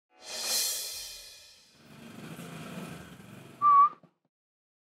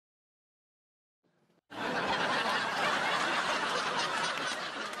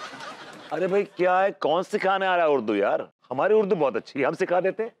अरे भाई क्या है, कौन सिखाने आ रहा है उर्दू यार? हमारी उर्दू बहुत अच्छी है, हम सिखा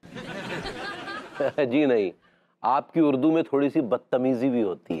देते। जी नहीं, आपकी उर्दू में थोड़ी सी बदतमीजी भी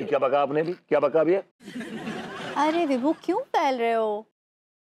होती है। क्या बका आपने भी? क्या बका भैया? अरे विभू क्यों फैल रहे हो?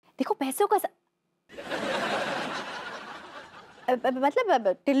 देखो पैसों का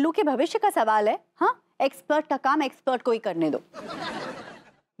मतलब टिल्लू के भविष्य का सवाल है। हाँ, एक्सपर्ट का काम एक्सपर्ट को ही करने दो।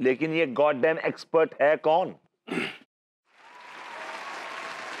 लेकिन ये गॉड डैम एक्सपर्ट है कौन?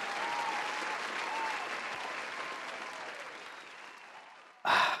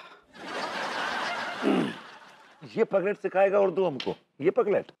 ये पगलेट सिखाएगा उर्दू हमको? ये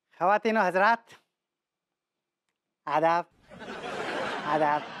पगलेट? ख़वातीनो हजरात, आदाब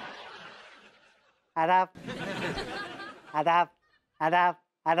आदाब आदाब आदाब आदाब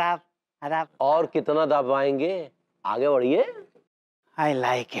आदाब आदाब। और कितना दबाएंगे? आगे बढ़िए। I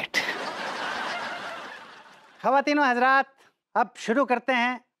like it. ख़वातीनो हजरात, अब शुरू करते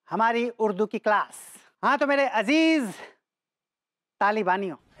हैं हमारी उर्दू की क्लास। हाँ तो मेरे अजीज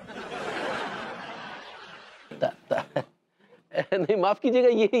तालिबानियों, नहीं माफ कीजिएगा,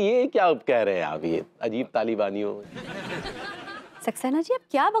 ये क्या कह रहे हैं आप? ये अजीब तालिबानियों। सक्सेना जी आप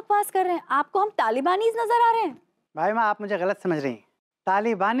क्या बकवास कर रहे हैं? आपको हम तालिबानीज नजर आ रहे हैं? भाई माँ आप मुझे गलत समझ रही हैं।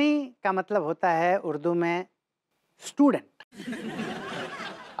 तालिबानी का मतलब होता है उर्दू में स्टूडेंट।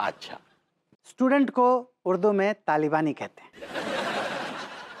 अच्छा, स्टूडेंट को उर्दू में तालिबानी कहते हैं।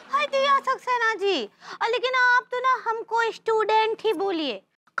 हाय दिया सक्सेना जी, लेकिन आप तो ना हमको स्टूडेंट ही बोलिए।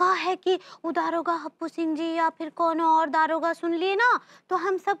 कहा है कि वो दारोगा हप्पू सिंह जी या फिर कौन और दारोगा सुन लिए ना तो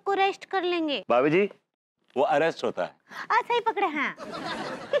हम सबको रेस्ट कर लेंगे। भाभी जी वो अरेस्ट होता है। अच्छा ही पकड़े हैं।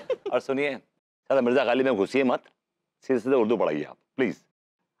 और सुनिए, साला मिर्जा गाली में घुसिए मत, सीधे सीधे उर्दू पढ़ाइए आप प्लीज।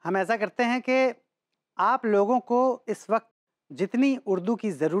 हम ऐसा करते हैं कि आप लोगों को इस वक्त जितनी उर्दू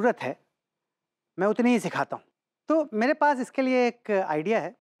की ज़रूरत है मैं उतनी ही सिखाता हूँ। तो मेरे पास इसके लिए एक आइडिया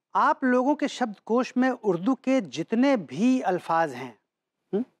है। आप लोगों के शब्दकोश में उर्दू के जितने भी अल्फाज हैं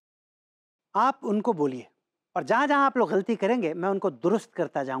आप उनको बोलिए, और जहाँ जहाँ आप लोग गलती करेंगे मैं उनको दुरुस्त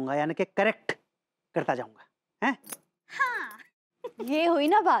करता जाऊँगा, यानी कि करेक्ट करता जाऊँगा। हैं? हाँ। ये हुई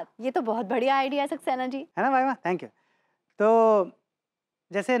ना बात। ये तो बहुत बढ़िया आइडिया है सक्सेना जी। है ना भाई माँ? Thank you. तो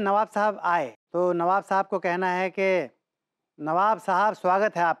जैसे नवाब साहब आए तो नवाब साहब को कहना है कि नवाब साहब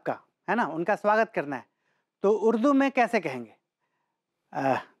स्वागत है आपका, है ना? उनका स्वागत करना है। तो उर्दू में कैसे कहेंगे?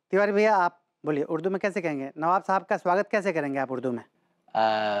 तिवारी भैया आप बोलिए, उर्दू में कैसे कहेंगे? नवाब साहब का स्वागत कैसे करेंगे आप उर्दू में?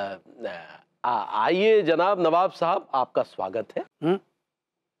 आइए जनाब नवाब साहब, आपका स्वागत है।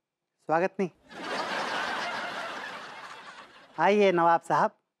 स्वागत नहीं, आइए नवाब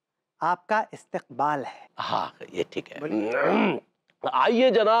साहब, आपका इस्तकबाल है। हाँ ये ठीक है।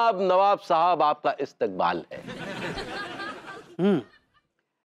 आइए जनाब नवाब साहब, आपका इस्तकबाल है।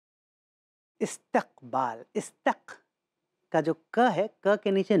 इस्तकबाल, इस्तक का जो क है, क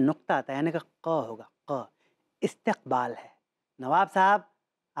के नीचे नुक्ता आता है, यानी कि क होगा, क। इस्तकबाल है। नवाब साहब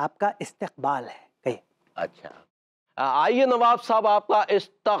आपका इस्तकबाल है, कहिए। अच्छा, आइए नवाब साहब, आपका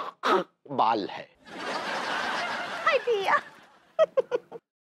इस्तकबाल है। हाय दिया।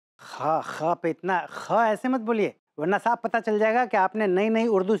 ख पे इतना ख ऐसे मत बोलिए, वरना साफ पता चल जाएगा कि आपने नई नई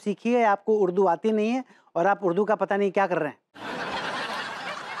उर्दू सीखी है, आपको उर्दू आती नहीं है और आप उर्दू का पता नहीं क्या कर रहे हैं।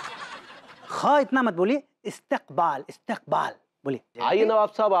 ख इतना मत बोलिए, इस्तकबाल, इस्तकबाल बोलिए। आइए नवाब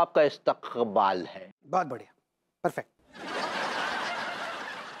साहब, आपका इस्तकबाल है। बहुत बढ़िया, परफेक्ट।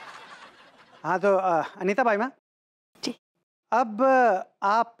 हाँ तो अनीता भाई माँ जी, अब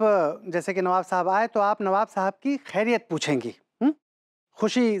आप जैसे कि नवाब साहब आए तो आप नवाब साहब की खैरियत पूछेंगी,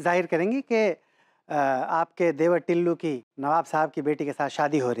 खुशी जाहिर करेंगी कि आपके देवर टिल्लू की नवाब साहब की बेटी के साथ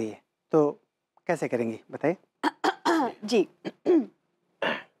शादी हो रही है। तो कैसे करेंगी बताइए? जी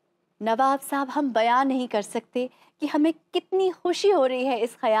नवाब साहब, हम बयान नहीं कर सकते कि हमें कितनी खुशी हो रही है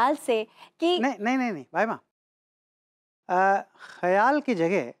इस ख्याल से कि नहीं नहीं नहीं नहीं भाई माँ, ख्याल की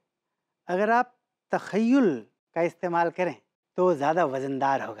जगह अगर आप तखय्युल का इस्तेमाल करें तो ज़्यादा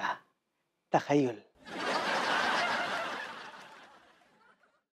वजनदार होगा। तखय्युल।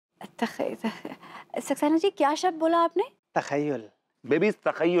 सक्सेना जी क्या शब्द बोला आपने? तखय्युल। Baby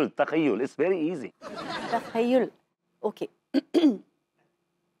तखय्युल, तखय्युल it's very easy. तखय्युल, okay.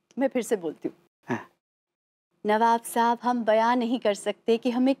 मैं फिर से बोलती हूँ। हाँ। नवाब साहब, हम बयान नहीं कर सकते कि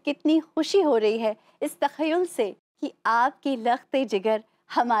हमें कितनी खुशी हो रही है इस तखय्युल से कि आपकी लख्ते जिगर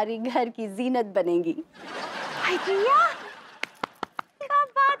हमारी घर की जीनत बनेगी। हाय दिया, क्या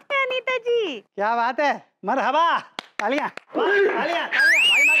बात है अनीता जी, क्या बात है। मरहबा, तालियां तालियां तालियां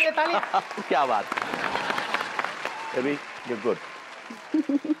भाई माँ के लिए तालियां। क्या बात। Baby you good.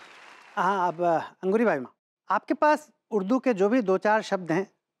 हाँ अब अंगूरी भाई माँ, आपके पास उर्दू के जो भी दो चार शब्द हैं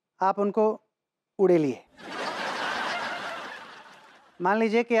आप उनको उड़े लिए। मान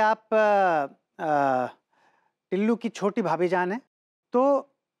लीजिए कि आप टिल्लू की छोटी भाभी जान है, तो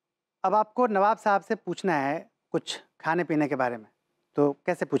अब आपको नवाब साहब से पूछना है कुछ खाने पीने के बारे में, तो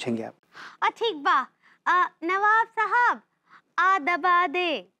कैसे पूछेंगे आप? ठीक बा। नवाब साहब आ दबा दे।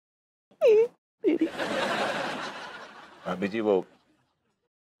 भाभी जी वो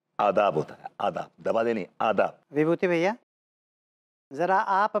आदाब होता है, आदाब, दबा दे नहीं, आदाब। विभूति भैया, जरा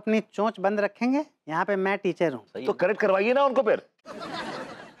आप अपनी चोंच बंद रखेंगे, यहाँ पे मैं टीचर हूँ। तो करेक्ट करवाइए ना उनको फिर।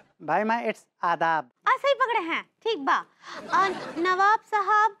 भाई माँ, इट्स आदाब। सही पकड़े हैं, ठीक बा। नवाब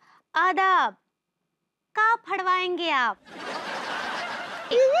साहब आदाब, का फड़वाएंगे आप?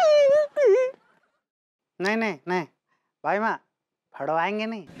 नहीं नहीं नहीं भाई माँ, फड़वाएंगे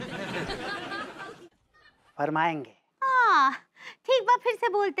नहीं, फरमाएंगे। हाँ ठीक बा, फिर से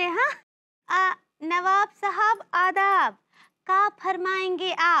बोलते हैं। हाँ, नवाब साहब आदाब, का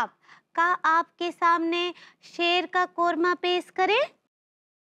फरमाएंगे आप? का आपके सामने शेर का कोरमा पेश करें?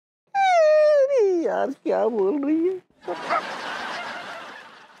 यार क्या बोल रही है?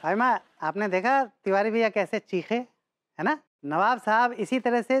 भाई माँ, आपने देखा तिवारी भैया कैसे चीखे, है ना? नवाब साहब इसी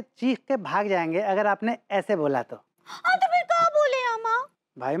तरह से चीख के भाग जाएंगे अगर आपने ऐसे बोला तो। तो फिर क्या बोले अम्मा?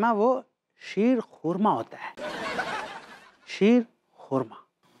 भाई माँ, वो शीर खुरमा होता है, शीर खुरमा।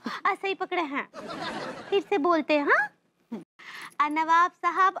 सही पकड़े हैं, फिर से बोलते हैं। हाँ, नवाब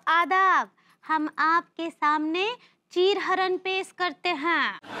साहब आदाब, हम आपके सामने चीर हरण पेश करते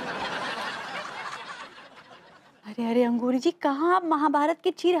हैं। अरे अरे अंगूरी जी, कहाँ आप महाभारत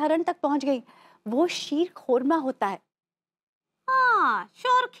के चीर हरण तक पहुंच गई? वो शीर खोरमा होता है। हाँ,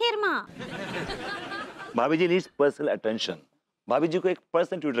 शोर खीरमा। भाभी जी नीड्स पर्सनल अटेंशन। भाभी जी को एक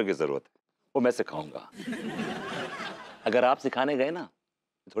पर्सनल ट्यूटर की जरूरत है, वो मैं सिखाऊंगा। अगर आप सिखाने गए ना,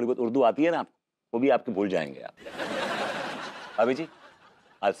 थोड़ी बहुत उर्दू आती है ना आपको, वो भी आपके भूल जाएंगे आप। भाभी जी,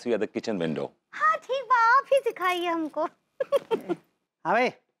 आई सी you at the kitchen window. हाँ ठीक बा, आप ही सिखाइए हमको। हाँ भाई,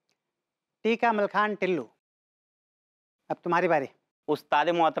 टीका मलखान टिल्लू, अब तुम्हारी बारी। उस्ताद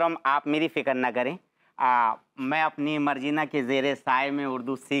मोहतरम, आप मेरी फिक्र न करें। मैं अपनी मर्जीना के ज़ेरे साए में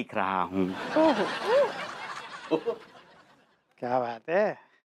उर्दू सीख रहा हूँ। क्या बात है,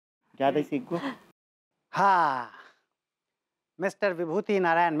 ज़्यादा सीख गो। हाँ, mister Vibhuti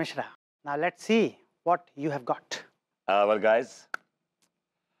Narayan Mishra, now let's see what you have got. Well guys,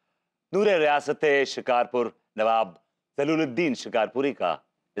 नूरे रियासत शिकारपुर नवाब जलालुद्दीन शिकारपुरी का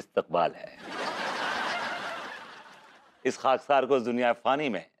इस्तकबाल है। इस खाकसार को दुनिया फानी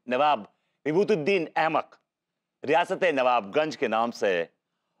में नवाब विभूतुद्दीन अहमक रियासत नवाबगंज के नाम से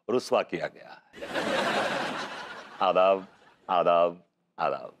रुस्वा किया गया है। आदाब, आदाब,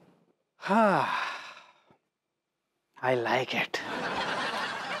 आदाब। हाँ, आई लाइक इट।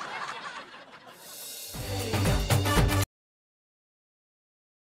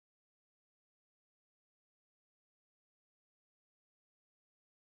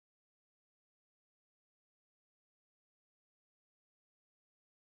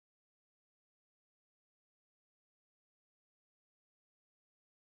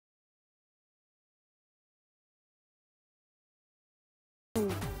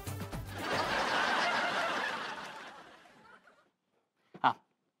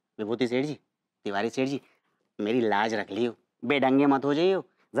 विभूति सेठ जी, तिवारी सेठ जी, मेरी लाज रख लियो, बेढंगे मत हो जाइयो,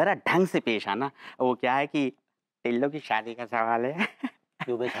 जरा ढंग से पेश आना। वो क्या है कि टिल्लो की शादी का सवाल है।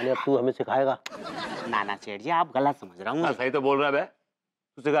 क्यों बे साले, अब तू हमें सिखाएगा? नाना सेठ जी, आप गलत समझ रहा हूँ। सही तो बोल रहा है बे,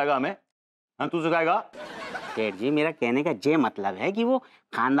 तू सिखाएगा हमें? हाँ तू सिखाएगा? सेठ जी, मेरा कहने का ये मतलब है कि वो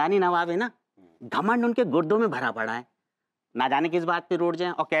खानदानी नवाब है ना, घमंड उनके गुर्दों में भरा पड़ा है। ना जाने किस बात पे रोड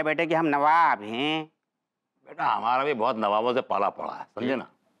जाए और कह बैठे कि हम नवाब हैं। बेटा हमारा भी बहुत नवाबों से पाला पड़ा है, समझे ना?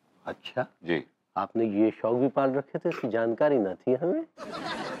 अच्छा जी, आपने ये शौक भी पाल रखे थे, इसकी जानकारी ना थी हमें।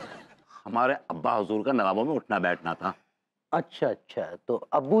 हमारे अब्बा हुजूर का नवाबों में उठना बैठना था। अच्छा अच्छा, तो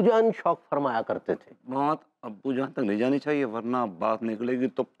अब्बू जान शौक फरमाया करते थे। बात अब्बू जान तक नहीं जानी चाहिए, वरना बात निकलेगी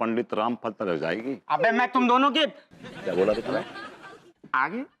तो पंडित रामफल तक जाएगी। अबे मैं तुम दोनों के क्या बोला बेटा?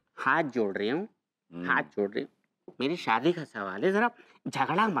 आगे हाथ जोड़ रही हूँ, हाथ जोड़ रही हूँ। मेरी शादी का सवाल है, जरा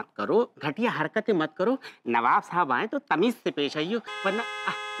झगड़ा मत करो, घटिया हरकतें मत करो। नवाब साहब आए तो तमीज से पेश आइयो, वरना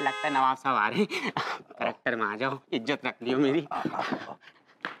लगता है नवाब साहब आ रहे हैं। करेक्टर में आ जाओ, इज्जत रख लियो मेरी।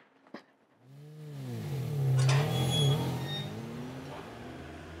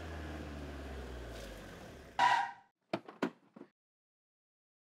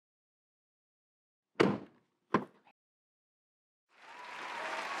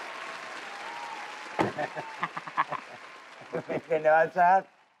 नवाब साहब,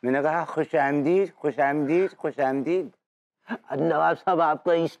 मैंने कहा खुश आमदीद, खुश आमदीद, खुश आमदीद। नवाब साहब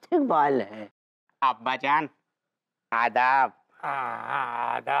आपका इस्तेकबाल है। अब्बा जान आदाब।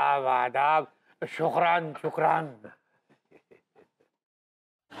 आदाब आदाब, शुक्रान शुक्रान।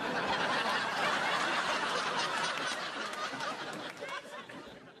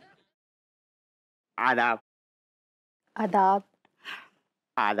 आदाब आदाब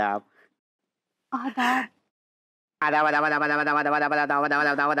आदाब आदाब। आदाब आदाब आदाब आदाब आदाब आदाब आदाब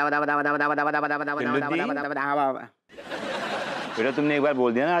आदाब आदाब आदाब आदाब आदाब। बेटा तुमने एक बार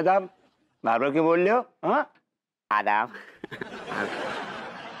बोल दिया ना आदाब, बार बार क्यों बोल रहे हो? हाँ आदाब।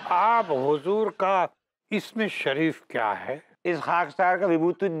 आप हुजूर का इसमें शरीफ क्या है? इस खाकसार का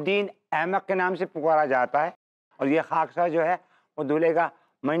विभूतुद्दीन अहमद के नाम से पुकारा जाता है और ये खाकसार जो है वो दूल्हे का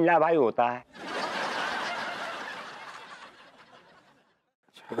मंडला भाई होता है।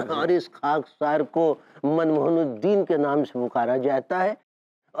 और इस खाकसार को मनमोहनुद्दीन के नाम से पुकारा जाता है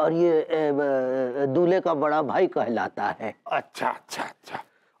और ये दूल्हे का बड़ा भाई कहलाता है। अच्छा अच्छा अच्छा।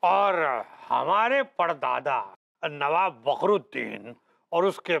 और हमारे परदादा नवाब बखरुद्दीन और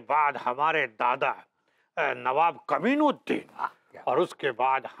उसके बाद हमारे दादा नवाब कमीनुद्दीन और उसके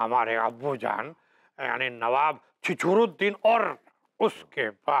बाद हमारे अब्बू जान यानी नवाब छिछुरुद्दीन और उसके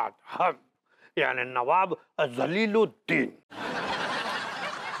बाद हम यानी नवाब जलीलुद्दीन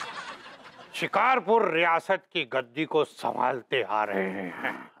शिकारपुर रियासत की गद्दी को संभालते आ रहे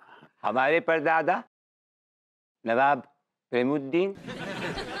हैं। हमारे परदादा नवाब प्रेमुद्दीन,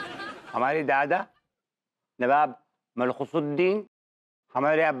 हमारे दादा नवाब मलखुसुद्दीन,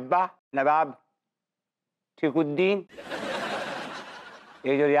 हमारे अब्बा नवाब ठीकुद्दीन,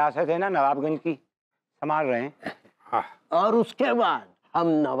 ये जो रियासत है ना नवाबगंज की, संभाल रहे हैं। और उसके बाद हम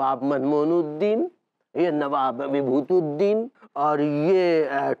नवाब मनमोहनुद्दीन, ये नवाब विभूतुद्दीन और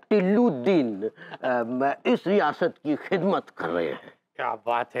ये टिल्लुद्दीन इस रियासत की खिदमत कर रहे हैं। क्या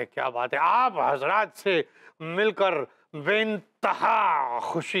बात है, क्या बात है। आप हजरात से मिलकर बेइंतहा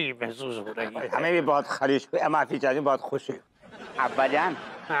खुशी महसूस हो रही है। हमें भी बहुत खारिश हुई, माफी चाहिए, बहुत खुशी। अब्बा जान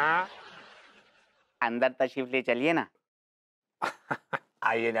हाँ? अंदर तशरीफ ले चलिए ना।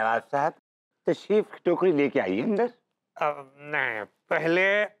 आइए नवाब साहब, तशरीफ टोकरी लेके आइए अंदर। नहीं,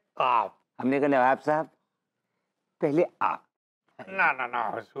 पहले आप। हमने कहा नवाब साहब पहले आप। ना ना ना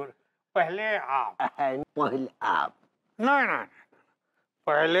हुजूर, पहले आप। पहले आप। नहीं नहीं,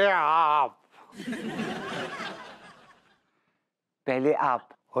 पहले आप। पहले आप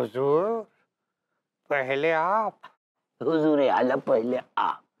हुजूर, पहले आप। हुजूर आला पहले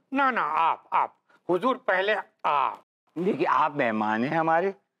आप। ना ना, आप हुजूर, पहले आप। देखिए आप मेहमान हैं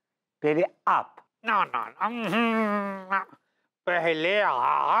हमारे, पहले आप। ना ना ना, पहले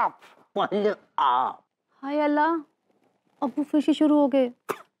आप। पहले आप। हाय अल्लाह, अबू फिर से शुरू हो गए।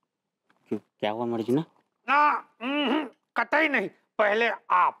 क्यों, क्या हुआ मर्जना? ना, कतई नहीं, पहले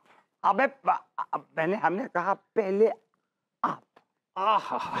आप। अबे मैंने हमने कहा पहले आप।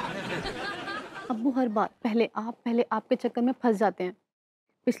 आहा, अब्बू हर बार पहले आप के चक्कर में फंस जाते हैं।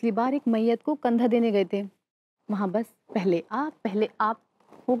 पिछली बार एक मैयत को कंधा देने गए थे, वहां बस पहले आप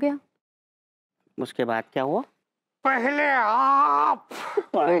हो गया। उसके बाद क्या हुआ? पहले आप।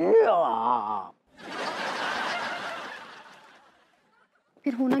 पहले आप।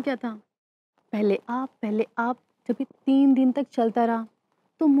 फिर होना क्या था? पहले आप जब ये 3 दिन तक चलता रहा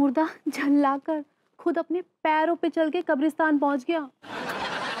तो मुर्दा झल्लाकर खुद अपने पैरों पे चल के कब्रिस्तान पहुंच गया।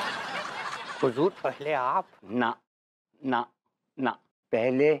 हुजूर, पहले आप। ना ना ना,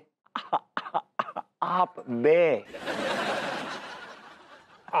 पहले आप बे।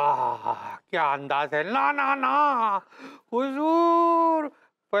 क्या अंदाज है। ना ना ना हुजूर,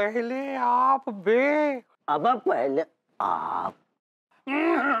 पहले आप बे। अब पहले आप।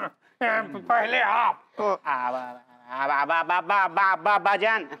 पहले आप।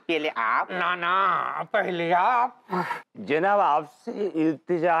 जान पहले आप। ना ना, पहले आप। जनाब आपसे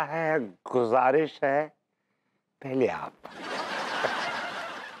इल्तिजा है, गुजारिश है, पहले आप।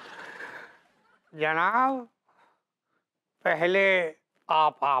 जनाब, पहले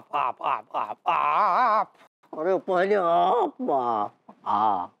आप। अरे पहले आप।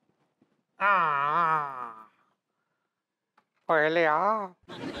 पहले आप।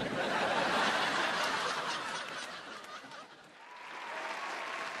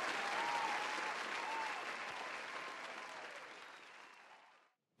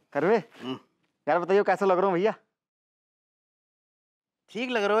 करवे यार बताइए कैसा लग रहा हूँ भैया? ठीक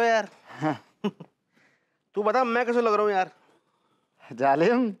लग रहे हो यार। तू बता मैं कैसे लग रहा हूँ यार?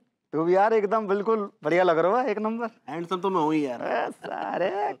 जालिम तू भी यार एकदम बिल्कुल बढ़िया लग रहा है, एक नंबर। हैंडसम तो मैं हूँ ही यार।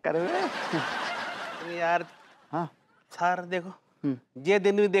 सारे करवे यार। हाँ सार देखो, ये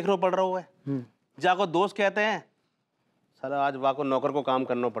दिन भी देखना पड़ रहा है। जाको दोस्त कहते हैं, साला आज वाको नौकर को काम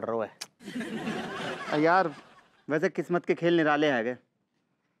करना पड़ रहा है। यार वैसे किस्मत के खेल निराले है गए।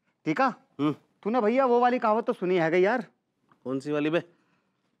 ठीक है, तूने भैया वो वाली कहावत तो सुनी है यार? कौन सी वाली बे?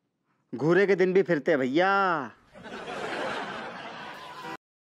 घूरे के दिन भी फिरते भैया।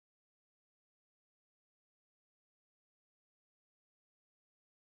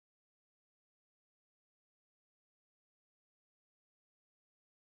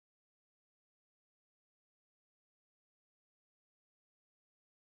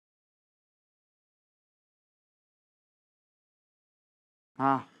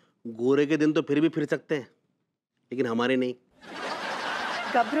 हाँ। गोरे के दिन तो फिर भी फिर सकते हैं, लेकिन हमारे नहीं।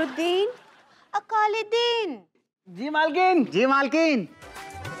 गबरुद्दीन, अकालीद्दीन। जी मालकिन, जी मालकिन।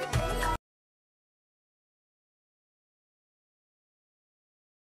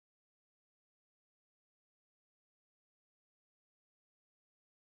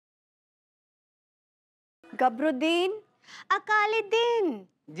 गबरुद्दीन, अकालीद्दीन।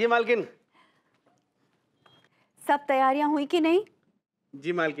 जी मालकिन। सब तैयारियां हुई कि नहीं?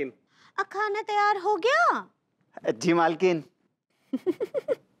 जी मालकिन। खाना तैयार हो गया? जी मालकिन।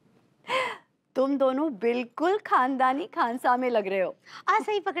 तुम दोनों बिल्कुल खानदानी खानसा में लग रहे हो।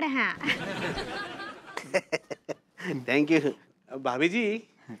 सही पकड़े हैं। थैंक यू भाभी जी।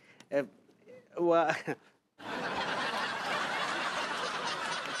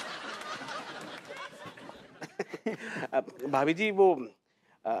 भाभी जी वो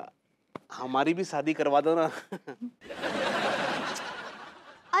हमारी भी शादी करवा दो ना।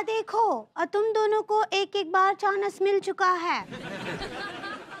 देखो, तुम दोनों को एक एक बार चांस मिल चुका है।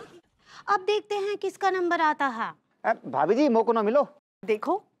 अब देखते हैं किसका नंबर आता है। भाभी जी मोको ना मिलो।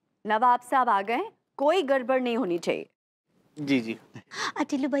 देखो, नवाब साहब आ गए, कोई गड़बड़ नहीं होनी चाहिए। जी जी।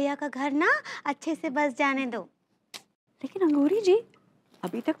 टिल्लू भैया का घर ना अच्छे से बस जाने दो। लेकिन अंगूरी जी,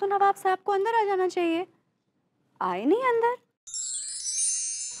 अभी तक तो नवाब साहब को अंदर आ जाना चाहिए, आए नहीं अंदर।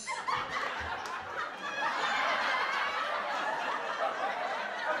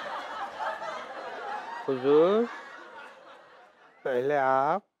 हुजूर, पहले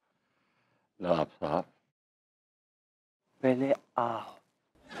आप। नवाब साहब, पहले आओ।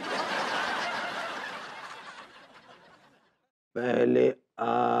 पहले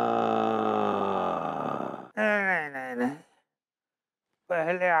नहीं,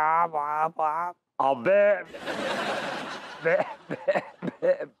 पहले आप। अबे बे, बे,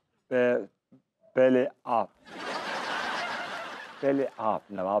 बे, बे, पहले आप, पहले आप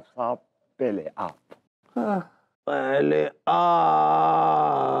नवाब साहब, पहले आप। पहले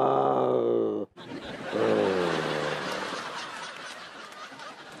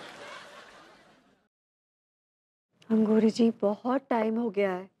अंगूरी जी, बहुत टाइम हो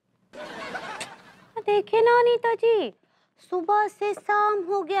गया है। देखे ना अनीता जी, सुबह से शाम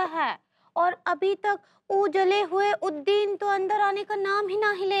हो गया है और अभी तक वो जले हुए उद्दीन तो अंदर आने का नाम ही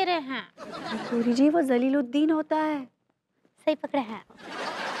ना ही ले रहे हैं। अंगूरी जी, वो जलीलुद्दीन होता है। सही पकड़े हैं।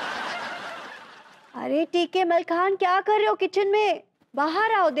 अरे टीके मलखान, क्या कर रहे हो किचन में?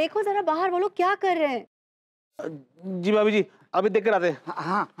 बाहर आओ, देखो जरा बाहर वो लोग क्या कर रहे हैं। जी भाभी जी, अभी देख कर आते हैं।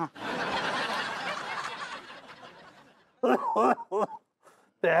 हाँ हाँ।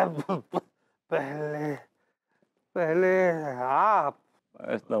 पहले आप।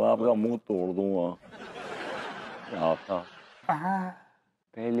 इस नवाब का मुंह तोड़ दूंगा। नवाब साहब,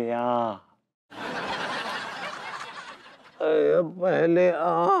 पहले आ। पहले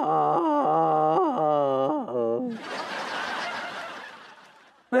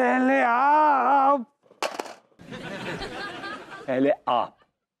पहले आप। पहले आप।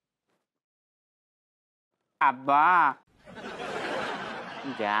 अब्बा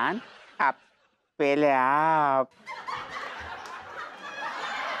जान, आप पहले आप।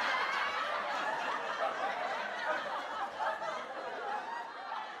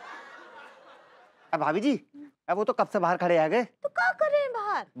 भाभी जी, अब वो तो कब से बाहर खड़े आ गए। तो क्या कर रहे हैं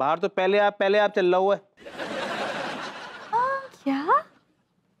बाहर? बाहर तो पहले आप चल रहा हुआ है। क्या?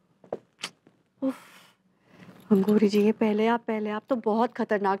 उफ, अंगूरी जी, ये पहले आप तो बहुत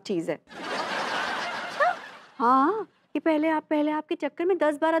खतरनाक चीज है। हाँ, ये पहले आप के चक्कर में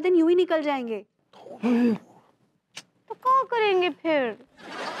 10-12 दिन यूं ही निकल जाएंगे। तो क्या करेंगे फिर?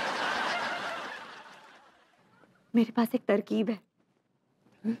 मेरे पास एक तरकीब है।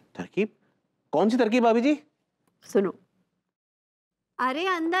 तरकीब? कौन सी तरकीब भाभी जी? सुनो। अरे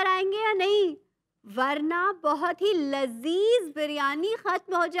अंदर आएंगे या नहीं, वरना बहुत ही लजीज बिरयानी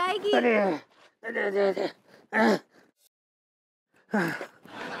खत्म हो जाएगी।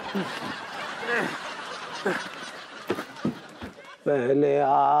 पहले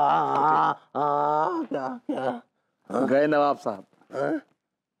क्या गए नवाब साहब,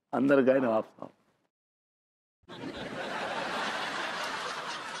 अंदर गए नवाब साहब।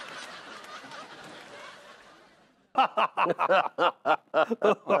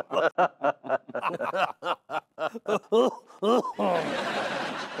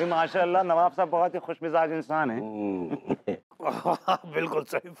 माशाल्लाह नवाब साहब बहुत ही खुशमिजाज इंसान हैं। बिल्कुल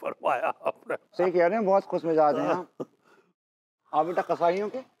सही फरमाया आपने। सही कह रहे हैं, बहुत खुशमिजाज हैं आप। आप बेटा कसाईयों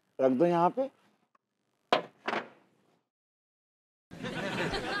के रख दो यहाँ पे।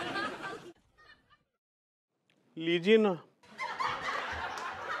 लीजिए ना।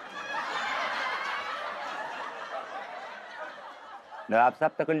 नवाब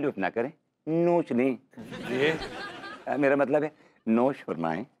साहब तकल्लुफ ना करें, नोच नहीं। ये मेरा मतलब है नोश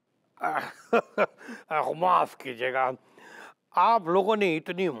फरमाएं। माफ कीजिएगा, आप लोगों ने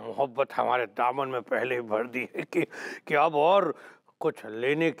इतनी मोहब्बत हमारे दामन में पहले ही भर दी है कि अब और कुछ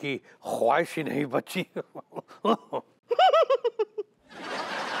लेने की ख्वाहिश ही नहीं बची।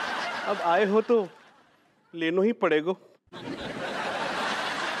 अब आए हो तो लेनो ही पड़ेगा।